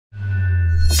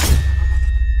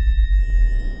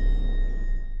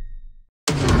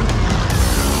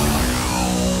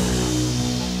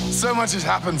much has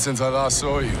happened since I last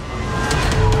saw you.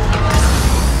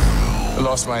 I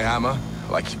lost my hammer,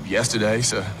 like yesterday,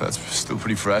 so that's still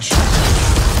pretty fresh.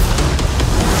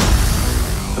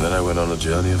 And then I went on a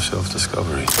journey of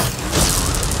self-discovery,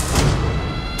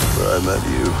 where I met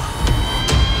you.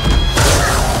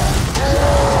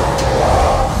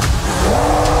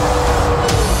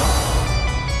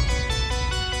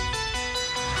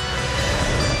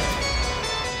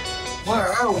 Where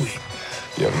are we?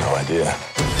 You have no idea.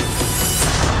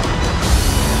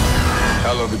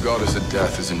 Hela, the goddess of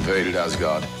death, has invaded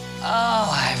Asgard. Oh,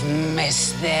 I've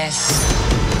missed this.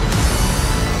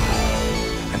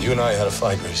 And you and I had a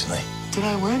fight recently. Did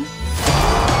I win?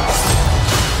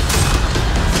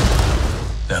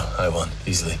 No, I won,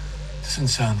 easily. Doesn't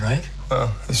sound right.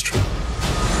 Well, it's true.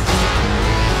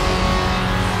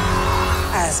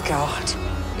 Asgard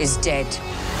is dead.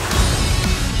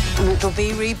 And it'll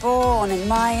be reborn in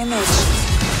my image.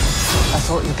 I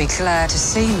thought you'd be glad to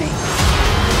see me.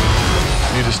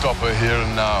 I need to stop her here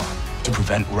and now to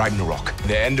prevent Ragnarok,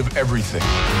 the end of everything.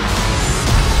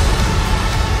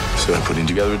 So I'm putting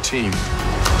together a team.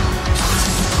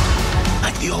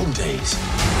 Like the old days.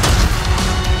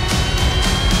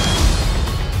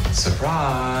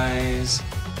 Surprise!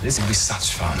 This will be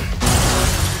such fun.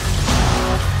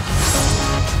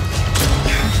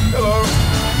 Hello.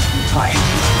 Hi.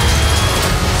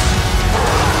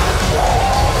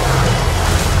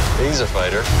 He's a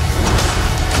fighter.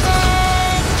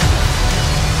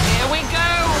 Here we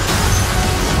go!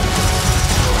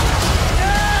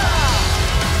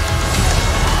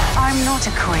 I'm not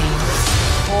a queen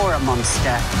or a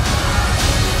monster.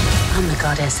 I'm the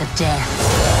goddess of death.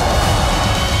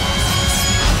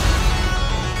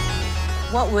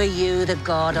 What were you the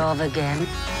god of again?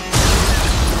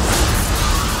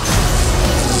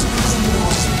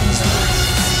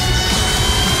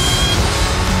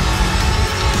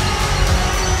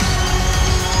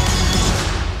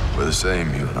 We're the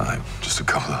same, you and I. Just a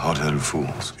couple of hot-headed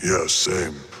fools. Yeah,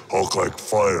 same. Hulk like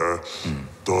fire,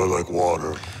 Thor like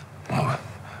water. Well,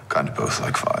 kind of both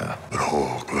like fire. But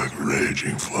Hulk like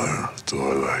raging fire,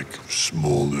 Thor like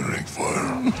smoldering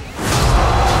fire.